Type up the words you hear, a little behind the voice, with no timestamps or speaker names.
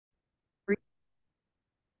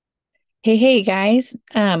Hey guys.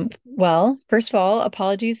 Well, first of all,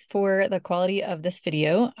 apologies for the quality of this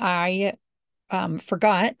video. I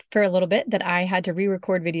forgot for a little bit that I had to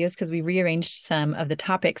re-record videos because we rearranged some of the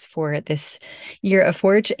topics for this year of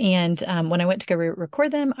Forge. And when I went to go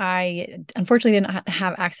record them, I unfortunately didn't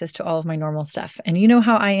have access to all of my normal stuff. And you know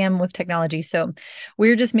how I am with technology. So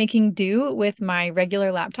we're just making do with my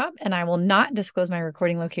regular laptop. And I will not disclose my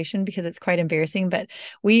recording location because it's quite embarrassing, but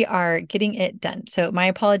we are getting it done. So my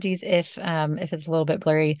apologies if it's a little bit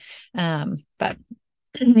blurry. But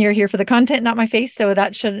you're here for the content, not my face, so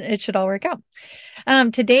it should all work out.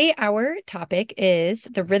 Today, our topic is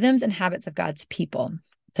the rhythms and habits of God's people.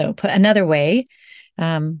 So, put another way,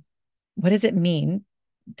 um, what does it mean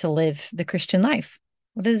to live the Christian life?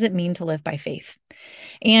 What does it mean to live by faith?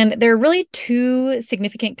 And there are really two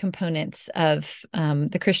significant components of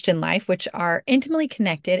the Christian life, which are intimately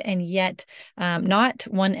connected and yet not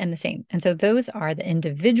one and the same. And so those are the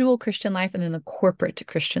individual Christian life and then the corporate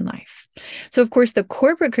Christian life. So, of course, the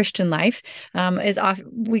corporate Christian life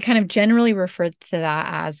we kind of generally refer to that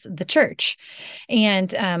as the church.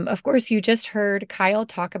 And of course, you just heard Kyle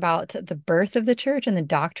talk about the birth of the church and the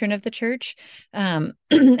doctrine of the church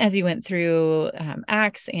as you went through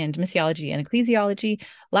Acts and missiology and ecclesiology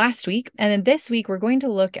last week. And then this week, we're going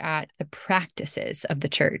to look at the practices of the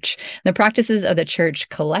church, the practices of the church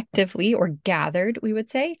collectively or gathered, we would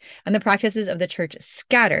say, and the practices of the church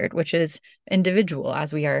scattered, which is individual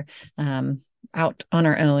as we are out on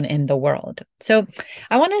our own in the world. So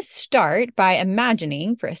I want to start by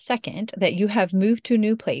imagining for a second that you have moved to a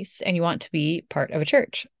new place and you want to be part of a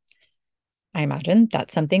church. I imagine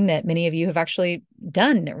that's something that many of you have actually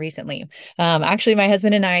done recently. Actually, my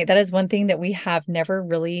husband and I, that is one thing that we have never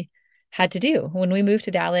really had to do. When we moved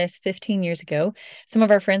to Dallas 15 years ago, some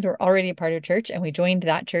of our friends were already a part of church and we joined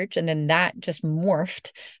that church. And then that just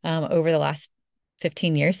morphed over the last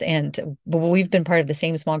 15 years. And we've been part of the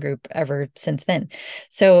same small group ever since then.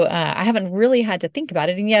 So I haven't really had to think about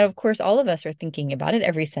it. And yet, of course, all of us are thinking about it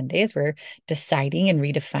every Sunday as we're deciding and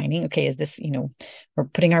redefining, okay, is this, we're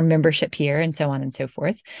putting our membership here and so on and so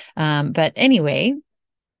forth. But anyway,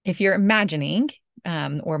 if you're imagining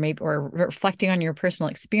or reflecting on your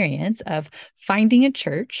personal experience of finding a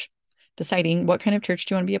church, deciding what kind of church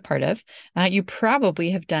do you want to be a part of, you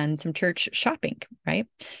probably have done some church shopping, right?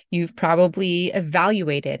 You've probably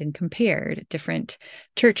evaluated and compared different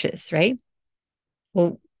churches, right?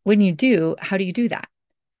 Well, when you do, how do you do that?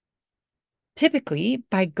 Typically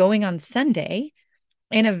by going on Sunday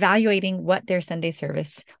and evaluating what their Sunday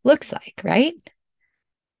service looks like, right?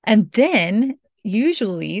 And then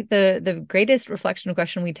usually the greatest reflection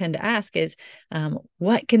question we tend to ask is,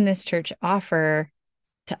 what can this church offer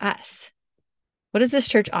to us? What does this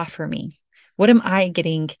church offer me? What am I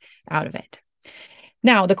getting out of it?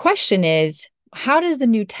 Now, the question is, how does the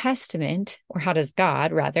New Testament, or how does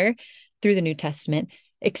God, rather, through the New Testament,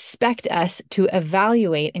 expect us to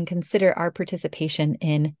evaluate and consider our participation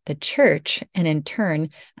in the church and in turn,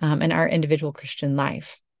 in our individual Christian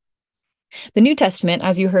life? The New Testament,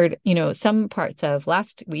 as you heard, some parts of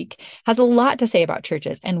last week, has a lot to say about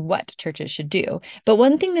churches and what churches should do. But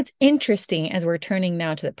one thing that's interesting as we're turning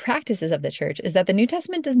now to the practices of the church is that the New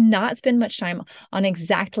Testament does not spend much time on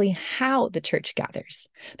exactly how the church gathers.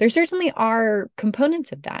 There certainly are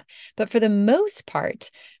components of that, but for the most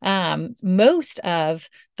part, most of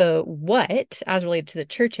the what, as related to the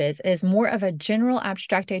churches, is more of a general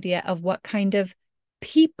abstract idea of what kind of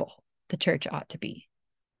people the church ought to be,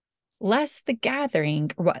 less the gathering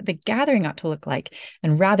or what the gathering ought to look like,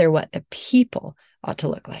 and rather what the people ought to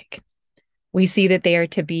look like. We see that they are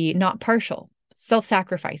to be not partial,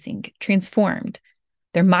 self-sacrificing, transformed.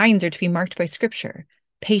 Their minds are to be marked by scripture,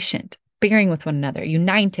 patient, bearing with one another,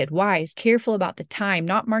 united, wise, careful about the time,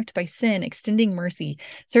 not marked by sin, extending mercy,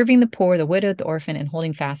 serving the poor, the widow, the orphan, and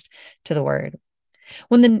holding fast to the word.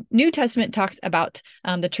 When the New Testament talks about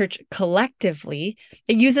the church collectively,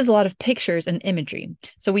 it uses a lot of pictures and imagery.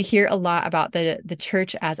 So we hear a lot about the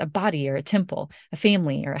church as a body or a temple, a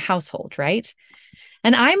family or a household, right?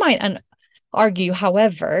 And I might argue,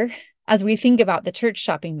 however, as we think about the church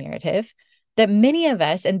shopping narrative, that many of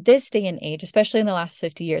us in this day and age, especially in the last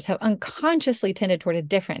 50 years, have unconsciously tended toward a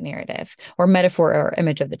different narrative or metaphor or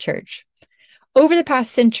image of the church. Over the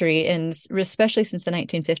past century, and especially since the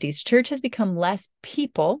 1950s, church has become less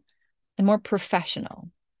people and more professional.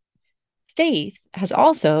 Faith has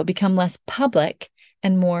also become less public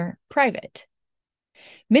and more private.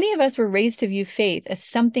 Many of us were raised to view faith as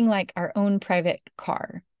something like our own private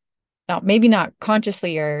car. Now, maybe not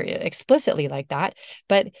consciously or explicitly like that,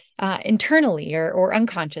 but internally or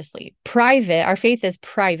unconsciously. Private, our faith is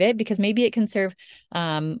private because maybe it can serve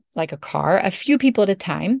like a car, a few people at a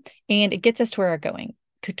time, and it gets us to where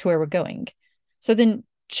we're going. So then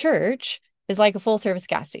church is like a full service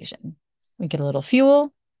gas station. We get a little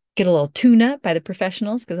fuel, get a little tune up by the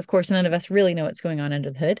professionals, because of course none of us really know what's going on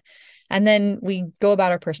under the hood. And then we go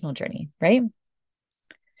about our personal journey, right?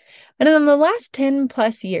 And in the last 10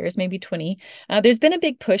 plus years, maybe 20, there's been a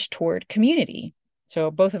big push toward community. So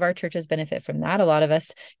both of our churches benefit from that. A lot of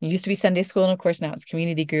us used to be Sunday school, and of course now it's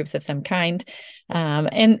community groups of some kind.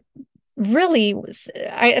 And really,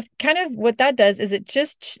 I kind of what that does is it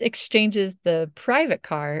just exchanges the private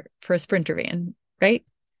car for a Sprinter van, right?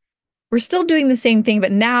 We're still doing the same thing,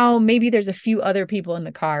 but now maybe there's a few other people in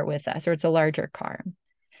the car with us, or it's a larger car.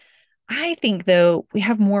 I think, though, we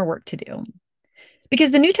have more work to do.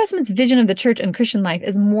 Because the New Testament's vision of the church and Christian life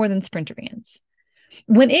is more than Sprinter vans.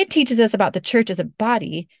 When it teaches us about the church as a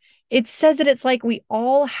body, it says that it's like we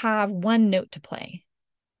all have one note to play.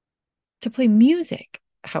 To play music,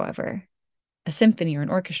 however, a symphony or an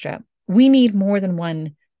orchestra, we need more than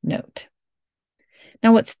one note.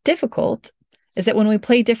 Now, what's difficult is that when we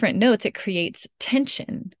play different notes, it creates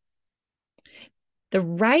tension. The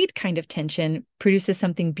right kind of tension produces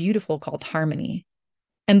something beautiful called harmony.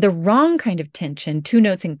 And the wrong kind of tension, two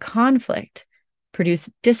notes in conflict, produce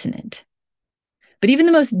dissonant. But even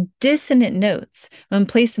the most dissonant notes, when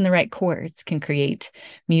placed in the right chords, can create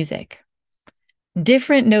music.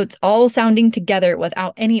 Different notes all sounding together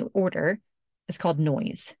without any order is called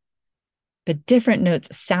noise. But different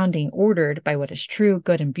notes sounding ordered by what is true,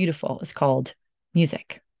 good, and beautiful is called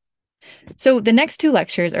music. So the next two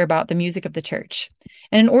lectures are about the music of the church.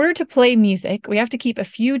 And in order to play music, we have to keep a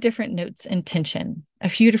few different notes in tension, a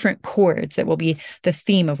few different chords that will be the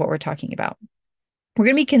theme of what we're talking about. We're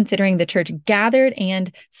going to be considering the church gathered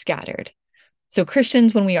and scattered. So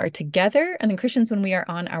Christians when we are together, and then Christians when we are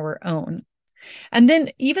on our own. And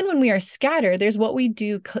then even when we are scattered, there's what we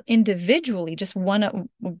do individually, just one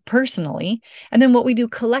personally, and then what we do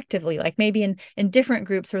collectively, like maybe in different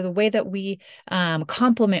groups, or the way that we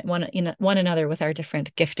complement one another with our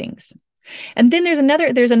different giftings. And then there's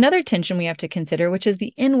another tension we have to consider, which is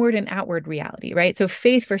the inward and outward reality, right? So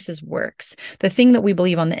faith versus works, the thing that we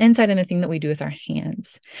believe on the inside and the thing that we do with our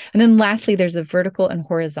hands. And then lastly, there's the vertical and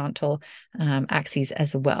horizontal axes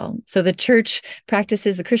as well. So the church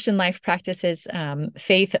practices, the Christian life practices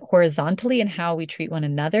faith horizontally in how we treat one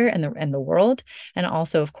another and the world, and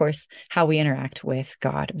also, of course, how we interact with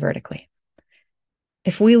God vertically.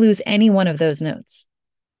 If we lose any one of those notes,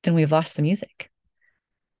 then we've lost the music.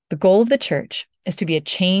 The goal of the church is to be a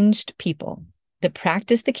changed people that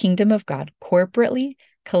practice the kingdom of God corporately,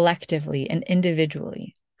 collectively, and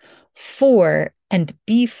individually for and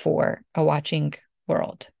before a watching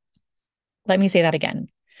world. Let me say that again.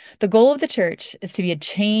 The goal of the church is to be a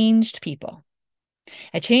changed people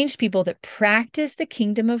that practice the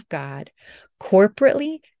kingdom of God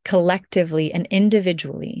corporately, collectively, and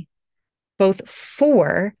individually, both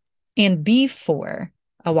for and before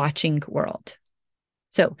a watching world.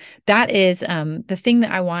 So that is the thing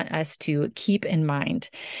that I want us to keep in mind.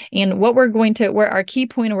 And where our key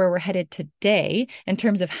point, or where we're headed today in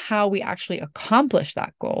terms of how we actually accomplish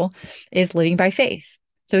that goal, is living by faith.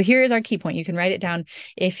 So here is our key point. You can write it down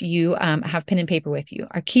if you have pen and paper with you.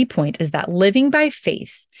 Our key point is that living by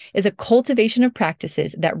faith is a cultivation of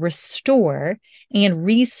practices that restore and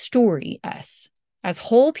restore us as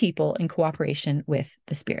whole people in cooperation with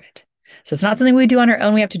the Spirit. So it's not something we do on our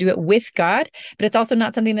own. We have to do it with God, but it's also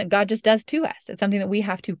not something that God just does to us. It's something that we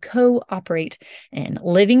have to cooperate in.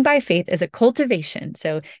 Living by faith is a cultivation.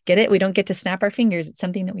 So get it? We don't get to snap our fingers. It's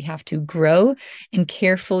something that we have to grow and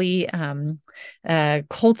carefully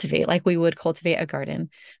cultivate, like we would cultivate a garden.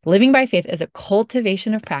 Living by faith is a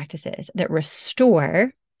cultivation of practices that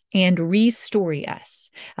restore and restore us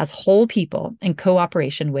as whole people in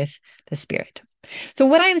cooperation with the Spirit. So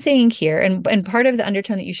what I'm saying here, and part of the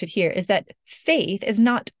undertone that you should hear, is that faith is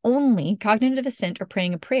not only cognitive assent or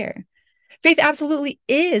praying a prayer. Faith absolutely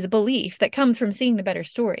is a belief that comes from seeing the better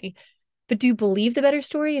story. But do you believe the better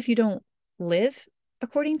story if you don't live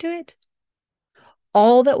according to it?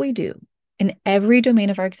 All that we do in every domain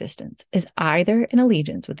of our existence is either in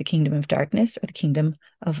allegiance with the kingdom of darkness or the kingdom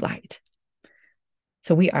of light.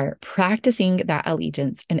 So we are practicing that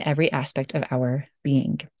allegiance in every aspect of our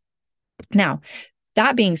being. Now,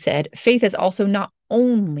 that being said, faith is also not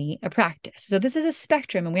only a practice. So this is a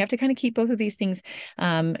spectrum, and we have to kind of keep both of these things.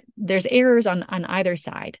 There's errors on either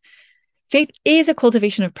side. Faith is a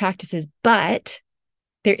cultivation of practices, but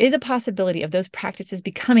there is a possibility of those practices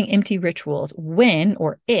becoming empty rituals when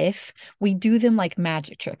or if we do them like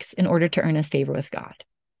magic tricks in order to earn us favor with God.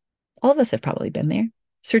 All of us have probably been there.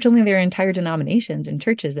 Certainly, there are entire denominations and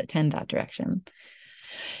churches that tend that direction.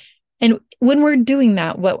 And when we're doing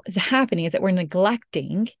that, what is happening is that we're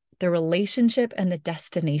neglecting the relationship and the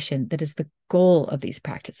destination that is the goal of these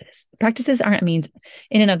practices. Practices aren't means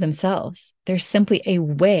in and of themselves. They're simply a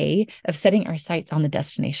way of setting our sights on the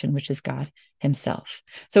destination, which is God himself.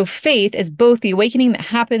 So faith is both the awakening that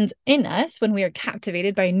happens in us when we are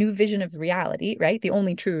captivated by a new vision of reality, right? The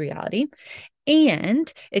only true reality.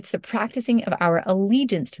 And it's the practicing of our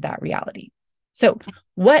allegiance to that reality. So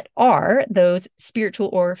what are those spiritual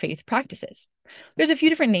or faith practices? There's a few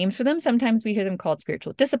different names for them. Sometimes we hear them called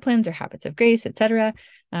spiritual disciplines or habits of grace, etc.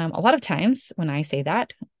 A lot of times when I say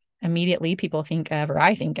that, immediately people think of, or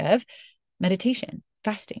I think of, meditation,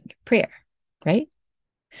 fasting, prayer, right?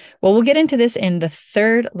 Well, we'll get into this in the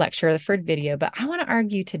third lecture, the third video, but I want to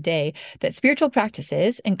argue today that spiritual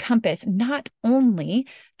practices encompass not only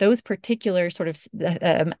those particular sort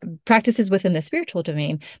of practices within the spiritual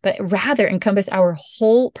domain, but rather encompass our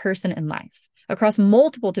whole person and life across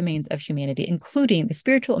multiple domains of humanity, including the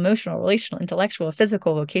spiritual, emotional, relational, intellectual,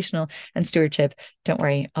 physical, vocational, and stewardship. Don't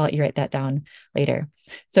worry, I'll let you write that down later.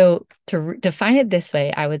 So to define it this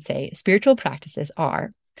way, I would say spiritual practices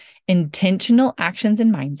are intentional actions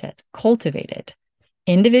and mindsets cultivated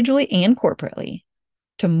individually and corporately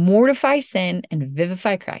to mortify sin and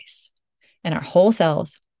vivify Christ in our whole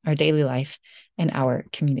selves, our daily life, and our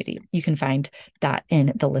community. You can find that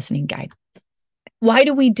in the listening guide. Why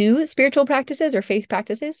do we do spiritual practices or faith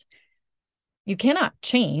practices? You cannot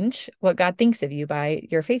change what God thinks of you by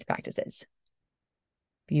your faith practices.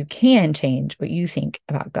 But you can change what you think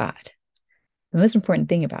about God. The most important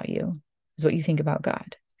thing about you is what you think about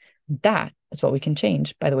God. That is what we can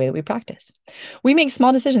change by the way that we practice. We make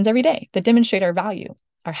small decisions every day that demonstrate our value,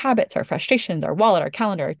 our habits, our frustrations, our wallet, our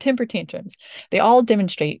calendar, our temper tantrums. They all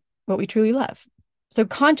demonstrate what we truly love. So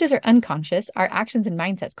conscious or unconscious, our actions and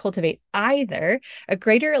mindsets cultivate either a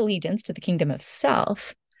greater allegiance to the kingdom of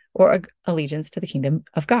self or an allegiance to the kingdom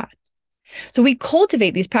of God. So we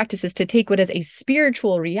cultivate these practices to take what is a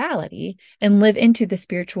spiritual reality and live into the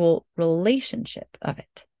spiritual relationship of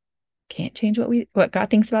it. Can't change what God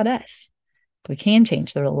thinks about us, but we can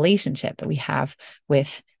change the relationship that we have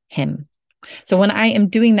with him. So when I am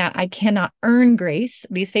doing that, I cannot earn grace.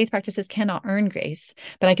 These faith practices cannot earn grace,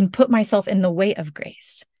 but I can put myself in the way of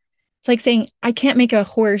grace. It's like saying, I can't make a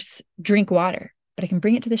horse drink water, but I can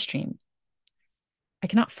bring it to the stream. I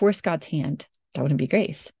cannot force God's hand. That wouldn't be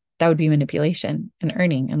grace. That would be manipulation and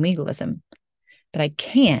earning and legalism. But I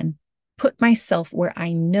can put myself where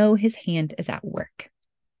I know his hand is at work.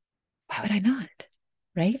 Why would I not?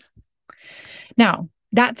 Right? Now,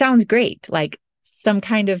 that sounds great, like some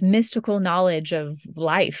kind of mystical knowledge of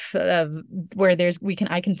life, of where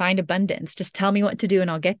I can find abundance. Just tell me what to do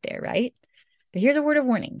and I'll get there, right? But here's a word of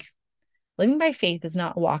warning. Living by faith is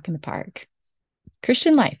not a walk in the park.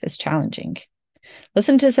 Christian life is challenging.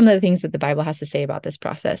 Listen to some of the things that the Bible has to say about this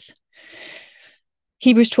process.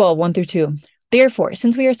 Hebrews 12, 1-2. Therefore,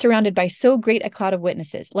 since we are surrounded by so great a cloud of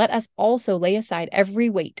witnesses, let us also lay aside every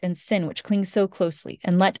weight and sin which clings so closely,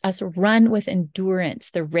 and let us run with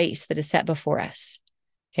endurance the race that is set before us.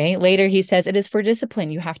 Okay. Later, he says, it is for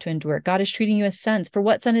discipline you have to endure. God is treating you as sons. For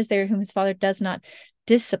what son is there whom his father does not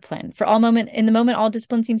discipline? In the moment, all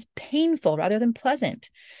discipline seems painful rather than pleasant.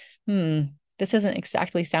 This isn't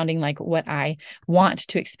exactly sounding like what I want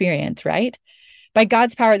to experience, right? By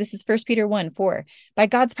God's power, this is 1 Peter 1:4. By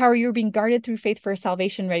God's power, you are being guarded through faith for a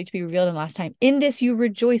salvation ready to be revealed in last time. In this you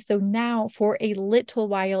rejoice, though now for a little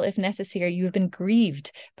while, if necessary, you have been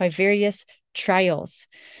grieved by various trials,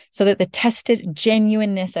 so that the tested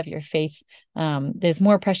genuineness of your faith is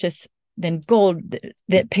more precious than gold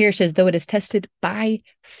that perishes, though it is tested by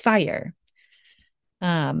fire.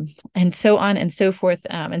 And so on and so forth.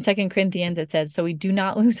 In 2 Corinthians, it says, so we do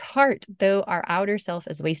not lose heart, though our outer self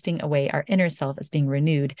is wasting away, our inner self is being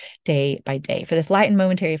renewed day by day. For this light and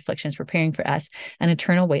momentary affliction is preparing for us an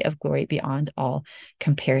eternal weight of glory beyond all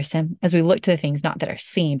comparison, as we look to the things not that are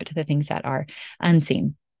seen, but to the things that are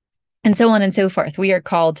unseen. And so on and so forth. We are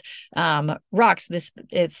called rocks.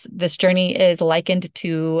 This journey is likened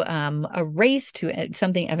to a race, to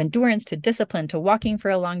something of endurance, to discipline, to walking for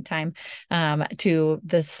a long time, to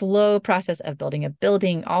the slow process of building a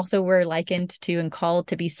building. Also, we're likened to and called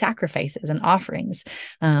to be sacrifices and offerings,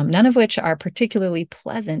 none of which are particularly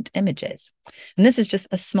pleasant images. And this is just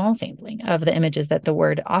a small sampling of the images that the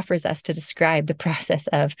word offers us to describe the process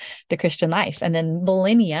of the Christian life. And then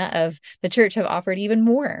millennia of the church have offered even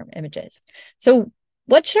more images. So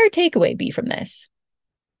what should our takeaway be from this?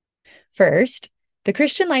 First, the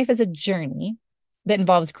Christian life is a journey that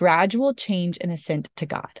involves gradual change and ascent to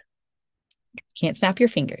God. Can't snap your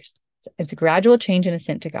fingers. It's a gradual change and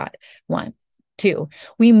ascent to God. 1. 2,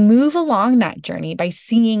 we move along that journey by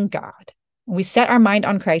seeing God. We set our mind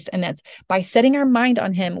on Christ, and that's by setting our mind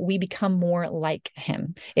on him, we become more like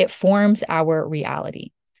him. It forms our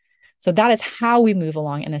reality. So that is how we move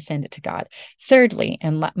along and ascend to God. Thirdly,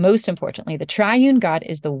 and most importantly, the triune God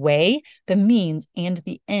is the way, the means, and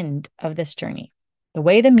the end of this journey. The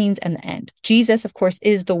way, the means, and the end. Jesus, of course,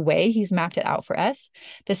 is the way. He's mapped it out for us.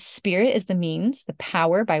 The Spirit is the means, the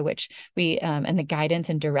power by which we, and the guidance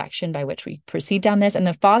and direction by which we proceed down this. And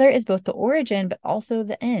the Father is both the origin, but also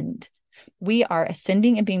the end. We are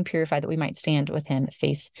ascending and being purified that we might stand with him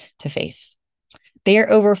face to face. Their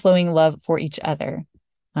overflowing love for each other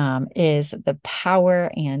is the power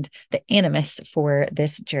and the animus for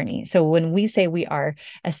this journey. So when we say we are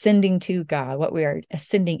ascending to God, what we are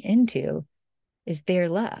ascending into is their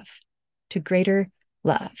love, to greater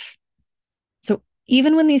love. So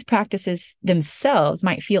even when these practices themselves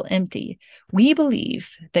might feel empty, we believe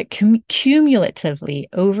that cumulatively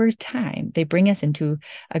over time, they bring us into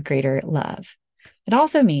a greater love. It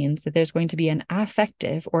also means that there's going to be an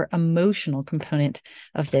affective or emotional component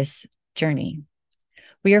of this journey.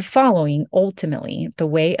 We are following ultimately the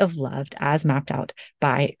way of love as mapped out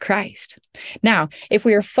by Christ. Now, if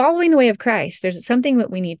we are following the way of Christ, there's something that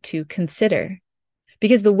we need to consider.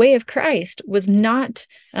 Because the way of Christ was not,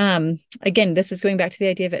 again, this is going back to the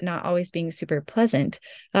idea of it not always being super pleasant.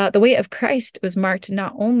 The way of Christ was marked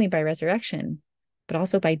not only by resurrection, but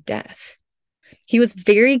also by death. He was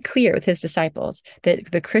very clear with his disciples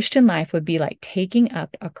that the Christian life would be like taking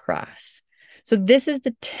up a cross. So this is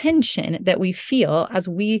the tension that we feel as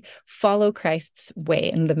we follow Christ's way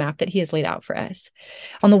and the map that he has laid out for us.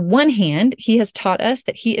 On the one hand, he has taught us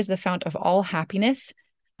that he is the fount of all happiness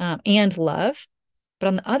and love. But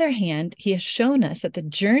on the other hand, he has shown us that the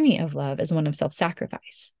journey of love is one of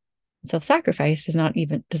self-sacrifice. Self-sacrifice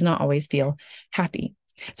does not always feel happy.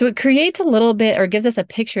 So it creates a little bit, or gives us a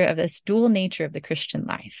picture of this dual nature of the Christian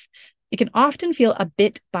life. It can often feel a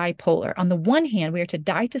bit bipolar. On the one hand, we are to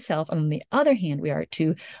die to self, and on the other hand, we are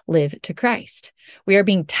to live to Christ. We are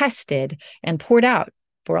being tested and poured out,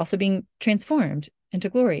 but we're also being transformed into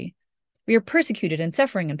glory. We are persecuted and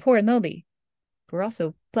suffering and poor and lowly, but we're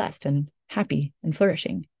also blessed and happy and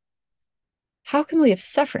flourishing. How can the way of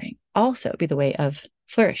suffering also be the way of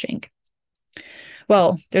flourishing?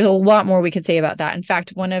 Well, there's a lot more we could say about that. In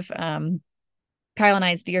fact, one of Kyle and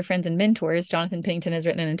I's dear friends and mentors, Jonathan Pennington, has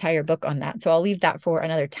written an entire book on that. So I'll leave that for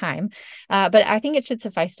another time. But I think it should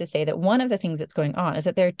suffice to say that one of the things that's going on is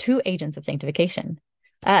that there are two agents of sanctification,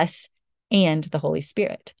 us and the Holy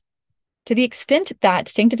Spirit. To the extent that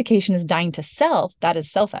sanctification is dying to self, that is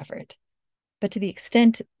self-effort. But to the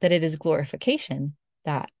extent that it is glorification,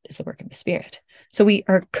 that is the work of the Spirit. So we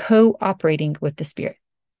are cooperating with the Spirit,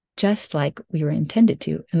 just like we were intended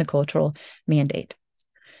to in the cultural mandate.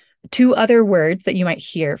 Two other words that you might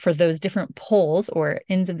hear for those different poles or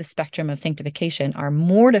ends of the spectrum of sanctification are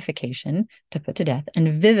mortification, to put to death,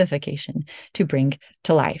 and vivification, to bring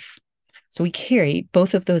to life. So we carry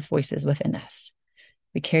both of those voices within us.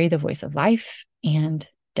 We carry the voice of life and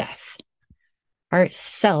death. Our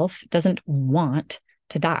self doesn't want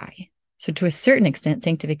to die. So to a certain extent,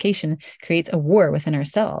 sanctification creates a war within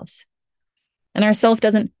ourselves. And our self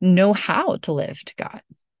doesn't know how to live to God.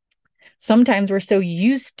 Sometimes we're so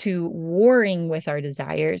used to warring with our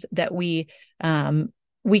desires that we can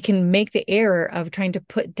make the error of trying to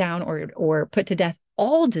put down or put to death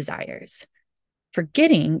all desires,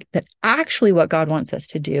 forgetting that actually what God wants us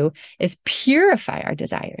to do is purify our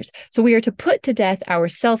desires. So we are to put to death our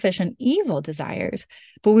selfish and evil desires,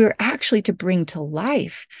 but we are actually to bring to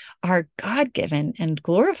life our God-given and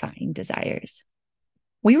glorifying desires.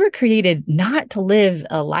 We were created not to live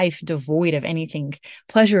a life devoid of anything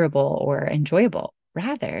pleasurable or enjoyable.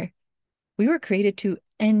 Rather, we were created to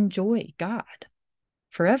enjoy God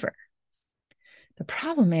forever. The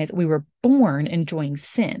problem is we were born enjoying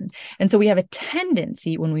sin. And so we have a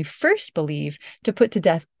tendency when we first believe to put to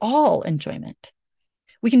death all enjoyment.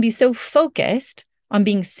 We can be so focused on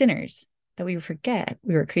being sinners that we forget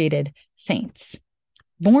we were created saints.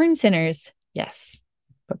 Born sinners, yes,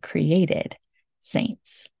 but created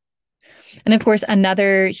saints. And of course,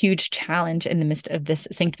 another huge challenge in the midst of this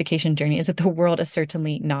sanctification journey is that the world is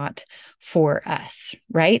certainly not for us,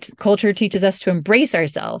 right? Culture teaches us to embrace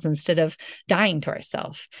ourselves instead of dying to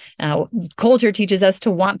ourselves. Culture teaches us to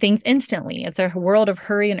want things instantly. It's a world of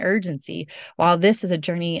hurry and urgency, while this is a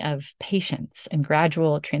journey of patience and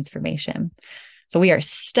gradual transformation. So we are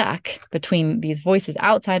stuck between these voices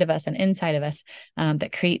outside of us and inside of us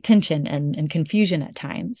that create tension and confusion at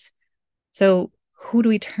times. So who do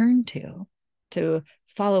we turn to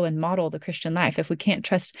follow and model the Christian life if we can't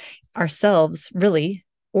trust ourselves really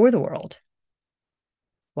or the world?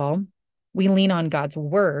 Well, we lean on God's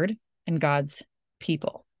word and God's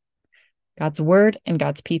people. God's word and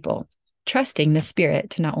God's people, trusting the Spirit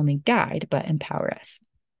to not only guide, but empower us.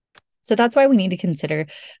 So that's why we need to consider,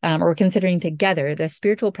 or we're considering together, the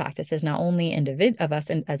spiritual practices, not only of us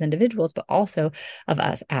as individuals, but also of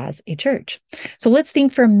us as a church. So let's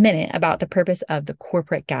think for a minute about the purpose of the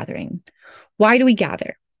corporate gathering. Why do we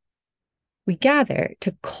gather? We gather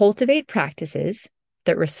to cultivate practices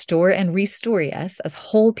that restore and restore us as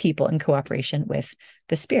whole people in cooperation with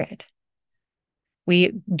the Spirit.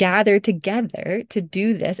 We gather together to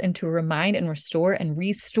do this and to remind and restore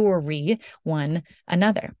one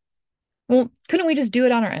another. Well, couldn't we just do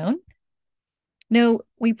it on our own? No,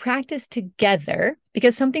 we practice together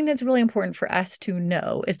because something that's really important for us to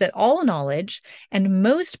know is that all knowledge, and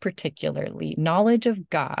most particularly knowledge of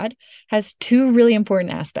God, has two really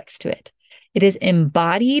important aspects to it. It is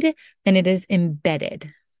embodied and it is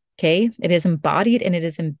embedded. Okay, it is embodied and it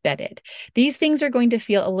is embedded. These things are going to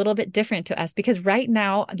feel a little bit different to us because right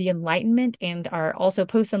now, the Enlightenment and our also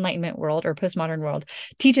post-Enlightenment world or postmodern world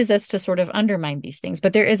teaches us to sort of undermine these things.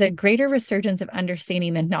 But there is a greater resurgence of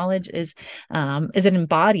understanding that knowledge is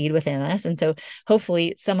embodied within us. And so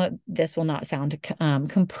hopefully some of this will not sound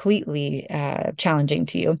completely challenging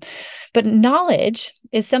to you. But knowledge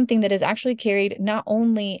is something that is actually carried not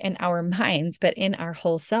only in our minds, but in our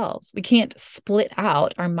whole selves. We can't split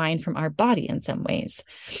out our mind from our body in some ways.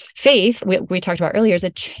 Faith, we talked about earlier, is a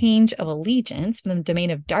change of allegiance from the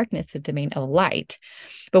domain of darkness to the domain of light.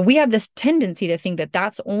 But we have this tendency to think that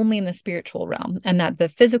that's only in the spiritual realm and that the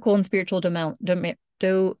physical and spiritual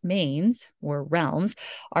domains or realms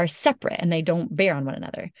are separate and they don't bear on one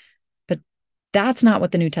another. But that's not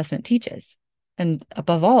what the New Testament teaches. And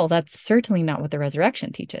above all, that's certainly not what the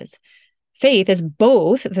resurrection teaches. Faith is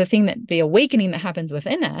both the awakening that happens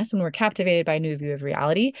within us when we're captivated by a new view of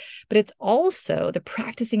reality, but it's also the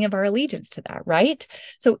practicing of our allegiance to that, right?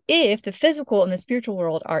 So if the physical and the spiritual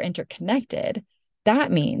world are interconnected,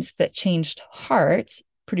 that means that changed hearts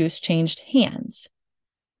produce changed hands.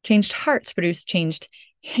 Changed hearts produce changed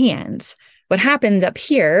hands. What happens up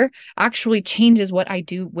here actually changes what I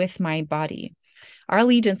do with my body. Our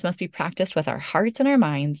allegiance must be practiced with our hearts and our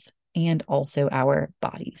minds and also our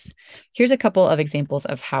bodies. Here's a couple of examples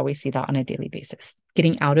of how we see that on a daily basis.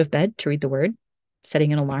 Getting out of bed to read the word,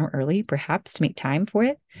 setting an alarm early, perhaps to make time for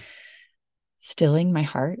it, stilling my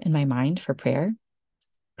heart and my mind for prayer,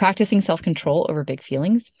 practicing self-control over big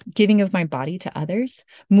feelings, giving of my body to others,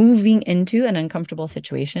 moving into an uncomfortable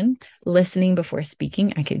situation, listening before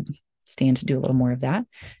speaking. I could stand to do a little more of that,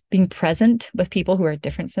 being present with people who are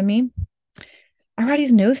different from me. Our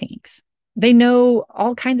bodies know things. They know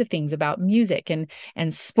all kinds of things about music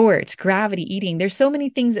and sports, gravity, eating. There's so many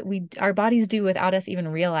things that our bodies do without us even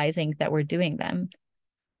realizing that we're doing them.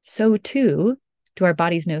 So too do our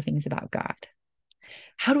bodies know things about God.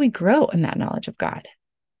 How do we grow in that knowledge of God?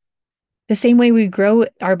 The same way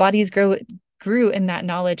our bodies grew in that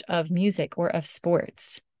knowledge of music or of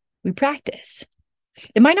sports. We practice.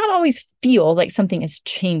 It might not always feel like something is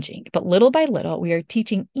changing, but little by little, we are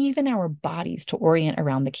teaching even our bodies to orient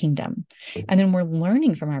around the kingdom. And then we're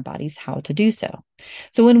learning from our bodies how to do so.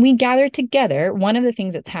 So when we gather together, one of the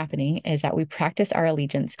things that's happening is that we practice our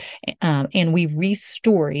allegiance and we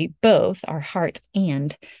restore both our hearts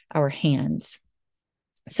and our hands.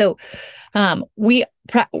 So we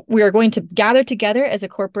are going to gather together as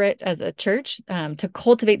a church, to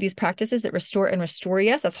cultivate these practices that restore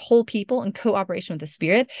us as whole people in cooperation with the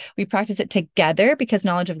Spirit. We practice it together because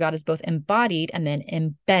knowledge of God is both embodied and then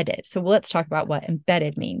embedded. So let's talk about what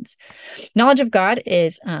embedded means. Knowledge of God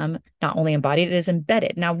is not only embodied, it is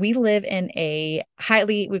embedded. Now we live in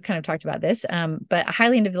we've kind of talked about this, but a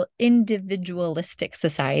highly individualistic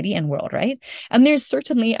society and world, right? And there's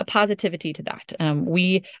certainly a positivity to that.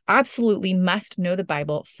 We absolutely must know the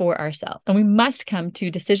Bible for ourselves, and we must come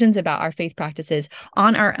to decisions about our faith practices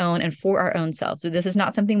on our own and for our own selves. So this is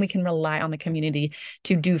not something we can rely on the community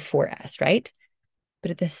to do for us, right?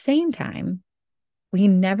 But at the same time, we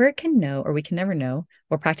can never know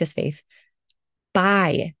or practice faith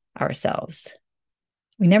by ourselves.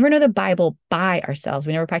 We never know the Bible by ourselves.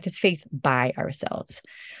 We never practice faith by ourselves.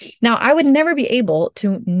 Now, I would never be able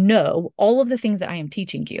to know all of the things that I am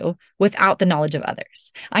teaching you without the knowledge of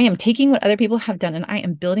others. I am taking what other people have done and I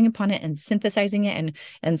am building upon it and synthesizing it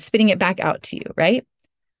and spitting it back out to you, right?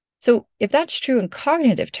 So if that's true in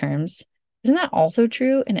cognitive terms, Isn't that also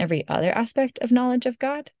true in every other aspect of knowledge of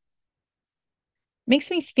God?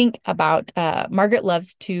 Makes me think about Margaret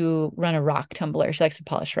loves to run a rock tumbler. She likes to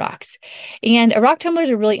polish rocks. And a rock tumbler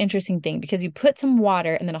is a really interesting thing because you put some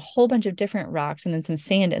water and then a whole bunch of different rocks and then some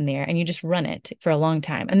sand in there, and you just run it for a long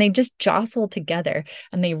time. And they just jostle together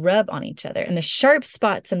and they rub on each other. And the sharp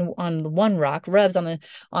spots on the one rock rubs on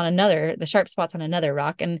another, the sharp spots on another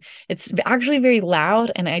rock. And it's actually very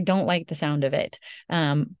loud, and I don't like the sound of it.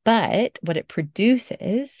 But what it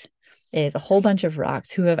produces is a whole bunch of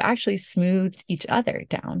rocks who have actually smoothed each other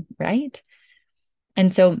down, right?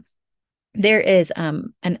 And so there is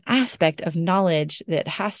an aspect of knowledge that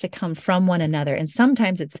has to come from one another, and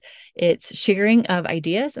sometimes it's sharing of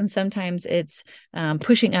ideas, and sometimes it's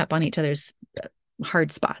pushing up on each other's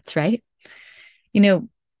hard spots, right? You know,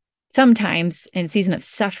 sometimes in a season of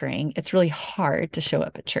suffering, it's really hard to show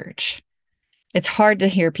up at church. It's hard to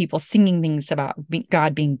hear people singing things about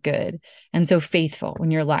God being good and so faithful when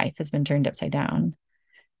your life has been turned upside down.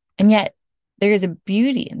 And yet there is a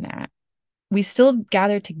beauty in that. We still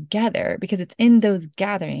gather together because it's in those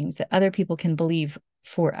gatherings that other people can believe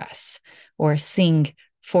for us or sing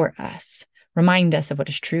for us, remind us of what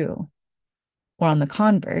is true. Or on the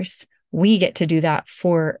converse, we get to do that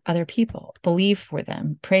for other people, believe for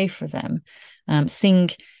them, pray for them, sing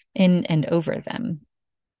in and over them.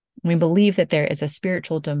 We believe that there is a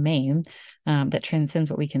spiritual domain that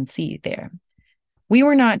transcends what we can see there. We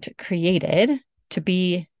were not created to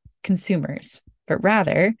be consumers, but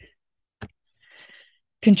rather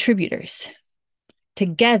contributors.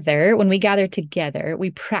 Together, when we gather together,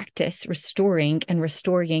 we practice restoring and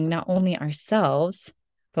restoring not only ourselves,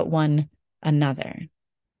 but one another.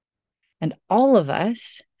 And all of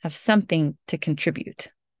us have something to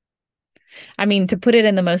contribute. I mean, to put it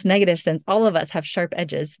in the most negative sense, all of us have sharp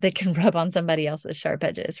edges that can rub on somebody else's sharp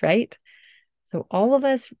edges, right? So all of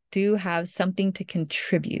us do have something to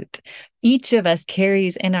contribute. Each of us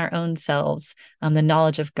carries in our own selves the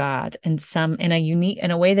knowledge of God, and some in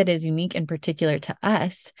a way that is unique and particular to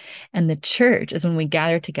us. And the church is when we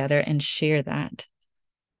gather together and share that.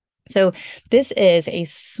 So this is a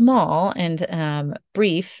small and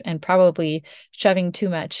brief, and probably shoving too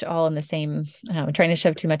much all in the same, trying to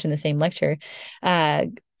shove too much in the same lecture.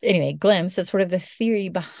 Anyway, glimpse of sort of the theory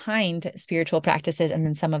behind spiritual practices and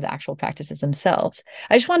then some of the actual practices themselves.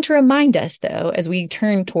 I just want to remind us, though, as we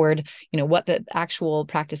turn toward, what the actual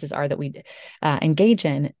practices are that we engage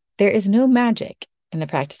in, there is no magic in the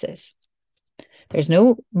practices. There's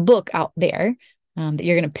no book out there that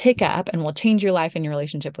you're going to pick up and will change your life and your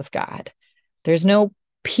relationship with God. There's no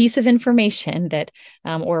piece of information that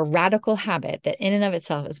or a radical habit that in and of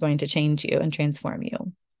itself is going to change you and transform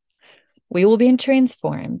you. We will be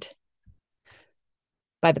transformed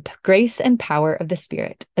by the grace and power of the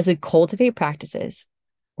Spirit as we cultivate practices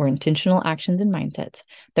or intentional actions and mindsets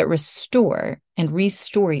that restore and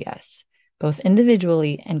restore us, both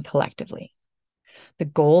individually and collectively. The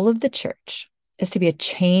goal of the church is to be a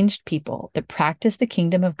changed people that practice the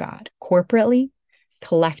kingdom of God corporately,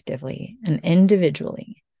 collectively, and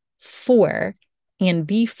individually for and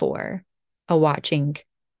before a watching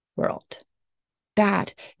world.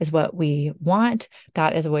 That is what we want.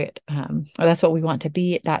 That is what, or that's what we want to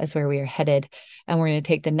be. That is where we are headed. And we're going to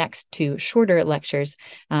take the next two shorter lectures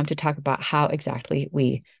to talk about how exactly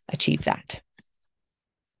we achieve that.